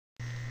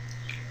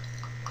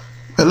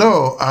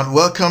Hello and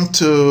welcome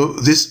to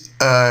this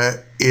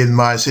in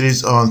my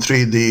series on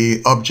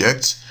 3D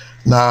objects.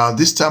 Now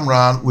this time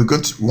around we're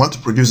going to want to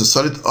produce a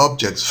solid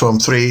object from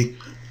three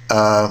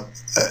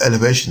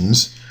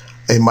elevations.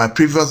 In my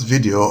previous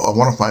video, or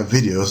one of my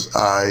videos,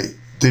 I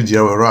did the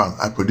other way around.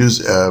 I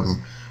produced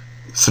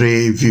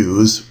three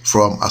views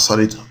from a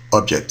solid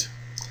object.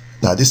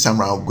 Now this time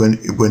around we're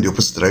going the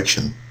opposite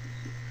direction.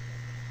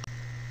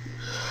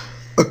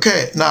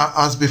 Okay, now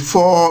as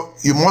before,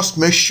 you must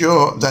make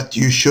sure that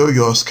you show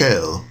your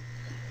scale.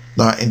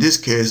 Now in this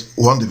case,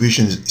 one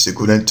division is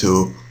equivalent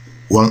to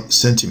 1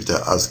 centimeter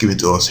as given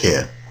to us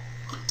here.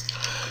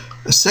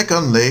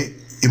 Secondly,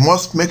 you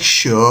must make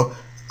sure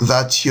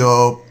that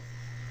your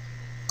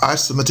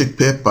isometric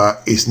paper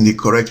is in the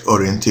correct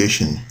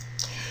orientation.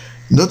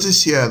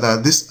 Notice here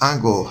that this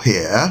angle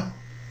here,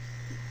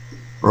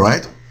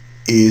 right,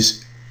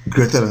 is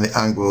greater than the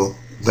angle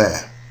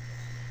there.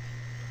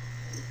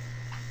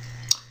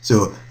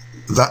 So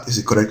that is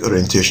the correct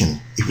orientation.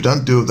 If you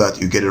don't do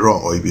that, you get it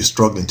wrong, or you'll be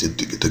struggling to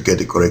get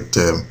the correct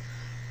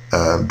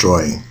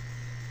drawing.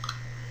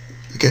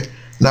 Okay.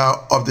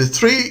 Now, of the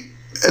three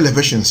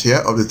elevations here,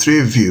 of the three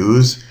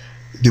views,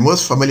 the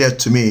most familiar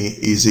to me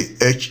is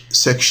the H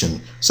section.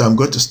 So I'm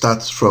going to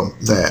start from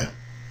there.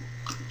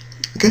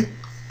 Okay.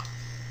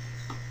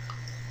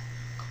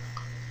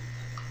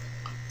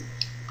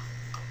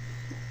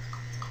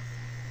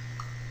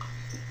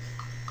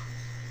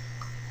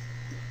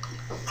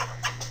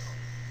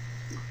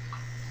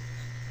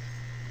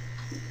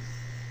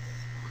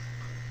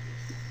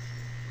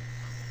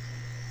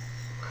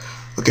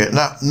 Okay,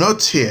 now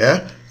note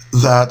here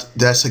that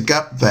there's a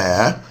gap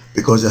there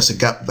because there's a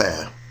gap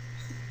there.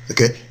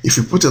 Okay, if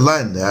you put a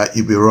line there,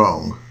 you'll be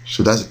wrong.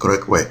 So that's the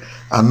correct way.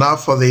 And now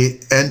for the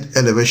end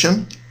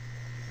elevation.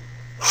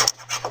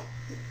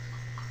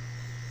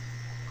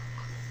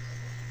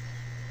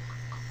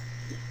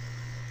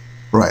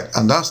 Right,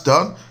 and that's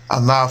done.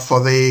 And now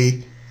for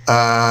the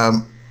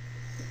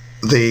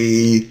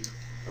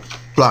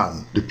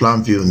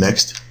plan view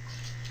next.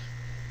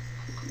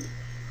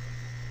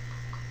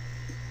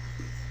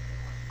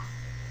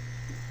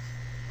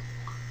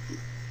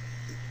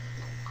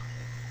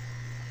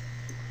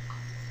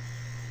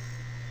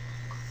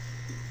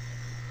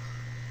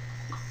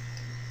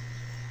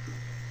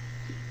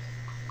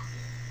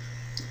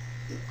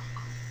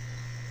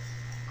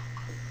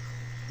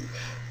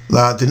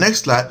 Now the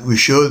next slide will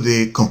show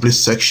the complete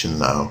section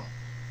now.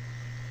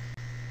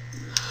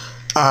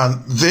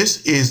 And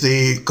this is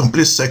the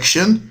complete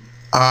section.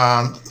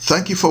 And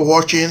thank you for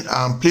watching,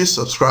 and please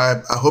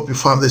subscribe. I hope you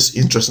found this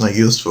interesting and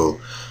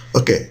useful.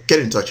 Okay, get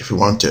in touch if you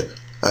want to.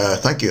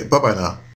 Thank you. Bye-bye now.